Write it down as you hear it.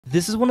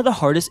This is one of the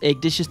hardest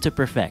egg dishes to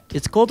perfect.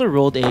 It's called a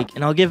rolled egg,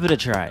 and I'll give it a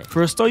try.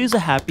 First, I'll use a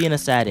happy and a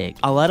sad egg.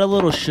 I'll add a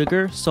little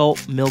sugar,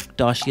 salt, milk,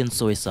 dashi, and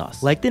soy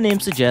sauce. Like the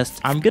name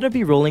suggests, I'm gonna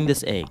be rolling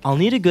this egg. I'll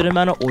need a good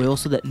amount of oil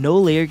so that no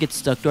layer gets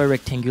stuck to our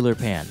rectangular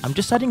pan. I'm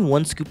just adding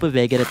 1 scoop of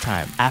egg at a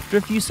time. After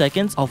a few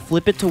seconds, I'll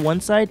flip it to one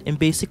side and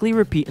basically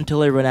repeat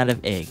until I run out of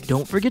egg.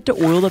 Don't forget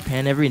to oil the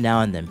pan every now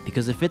and then,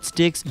 because if it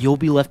sticks, you'll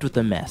be left with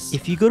a mess.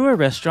 If you go to a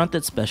restaurant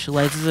that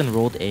specializes in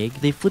rolled egg,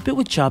 they flip it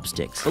with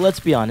chopsticks. But let's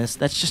be honest,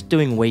 that's just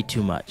doing way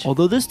too much.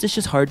 Although this dish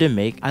is hard to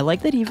make, I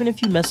like that even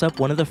if you mess up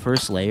one of the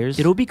first layers,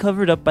 it'll be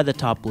covered up by the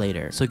top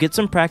later. So get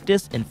some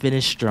practice and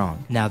finish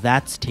strong. Now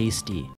that's tasty.